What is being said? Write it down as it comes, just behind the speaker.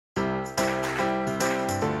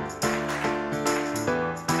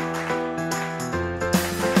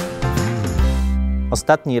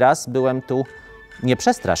Ostatni raz byłem tu, nie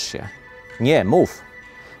przestrasz się, nie, mów.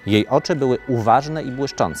 Jej oczy były uważne i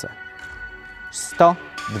błyszczące.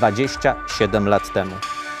 127 lat temu.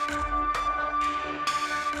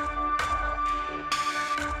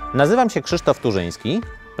 Nazywam się Krzysztof Turzyński,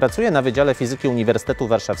 pracuję na Wydziale Fizyki Uniwersytetu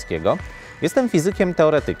Warszawskiego. Jestem fizykiem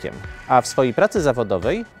teoretykiem, a w swojej pracy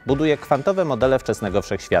zawodowej buduję kwantowe modele wczesnego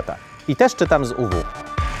wszechświata. I też czytam z UW.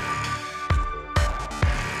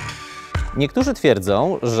 Niektórzy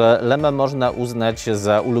twierdzą, że Lema można uznać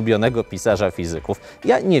za ulubionego pisarza fizyków.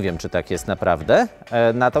 Ja nie wiem, czy tak jest naprawdę,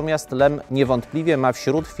 natomiast Lem niewątpliwie ma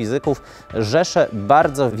wśród fizyków rzeszę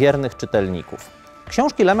bardzo wiernych czytelników.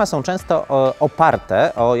 Książki Lema są często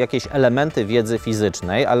oparte o jakieś elementy wiedzy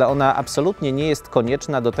fizycznej, ale ona absolutnie nie jest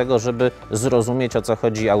konieczna do tego, żeby zrozumieć, o co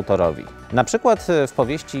chodzi autorowi. Na przykład w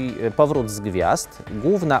powieści Powrót z gwiazd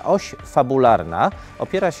główna oś fabularna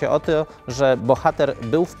opiera się o to, że bohater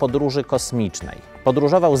był w podróży kosmicznej.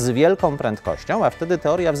 Podróżował z wielką prędkością, a wtedy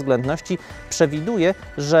teoria względności przewiduje,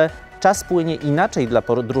 że czas płynie inaczej dla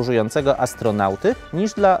podróżującego astronauty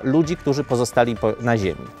niż dla ludzi, którzy pozostali na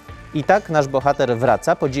Ziemi. I tak nasz bohater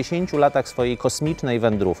wraca po 10 latach swojej kosmicznej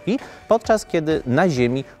wędrówki, podczas kiedy na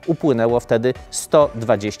Ziemi upłynęło wtedy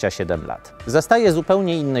 127 lat. Zastaje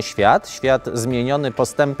zupełnie inny świat, świat zmieniony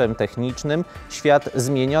postępem technicznym, świat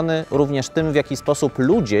zmieniony również tym, w jaki sposób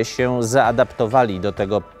ludzie się zaadaptowali do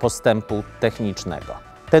tego postępu technicznego.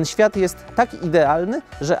 Ten świat jest tak idealny,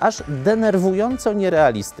 że aż denerwująco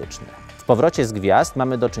nierealistyczny. W Powrocie z gwiazd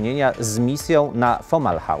mamy do czynienia z misją na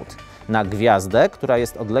Fomalhaut, na gwiazdę, która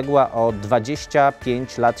jest odległa o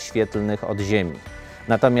 25 lat świetlnych od Ziemi.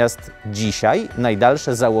 Natomiast dzisiaj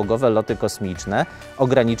najdalsze załogowe loty kosmiczne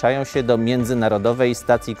ograniczają się do Międzynarodowej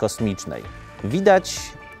Stacji Kosmicznej. Widać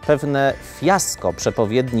pewne fiasko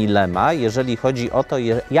przepowiedni Lema, jeżeli chodzi o to,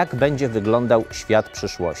 jak będzie wyglądał świat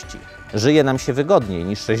przyszłości. Żyje nam się wygodniej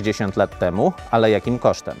niż 60 lat temu, ale jakim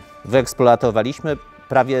kosztem? Wyeksploatowaliśmy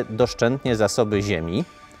prawie doszczętnie zasoby Ziemi,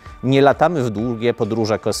 nie latamy w długie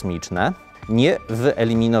podróże kosmiczne, nie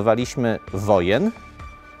wyeliminowaliśmy wojen,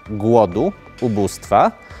 głodu,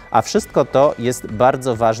 ubóstwa, a wszystko to jest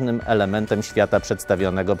bardzo ważnym elementem świata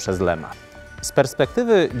przedstawionego przez Lema. Z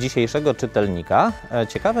perspektywy dzisiejszego czytelnika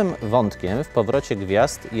ciekawym wątkiem w Powrocie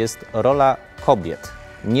gwiazd jest rola kobiet.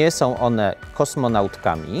 Nie są one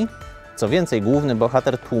kosmonautkami. Co więcej, główny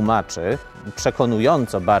bohater tłumaczy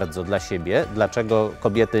przekonująco bardzo dla siebie, dlaczego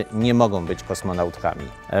kobiety nie mogą być kosmonautkami.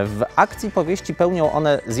 W akcji powieści pełnią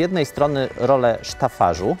one z jednej strony rolę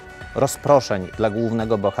sztafarzu, rozproszeń dla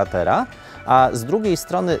głównego bohatera, a z drugiej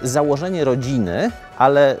strony założenie rodziny,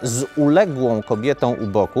 ale z uległą kobietą u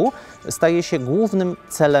boku, staje się głównym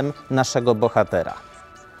celem naszego bohatera.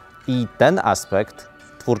 I ten aspekt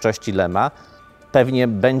twórczości Lema pewnie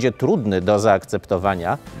będzie trudny do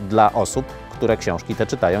zaakceptowania dla osób, które książki te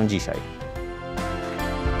czytają dzisiaj.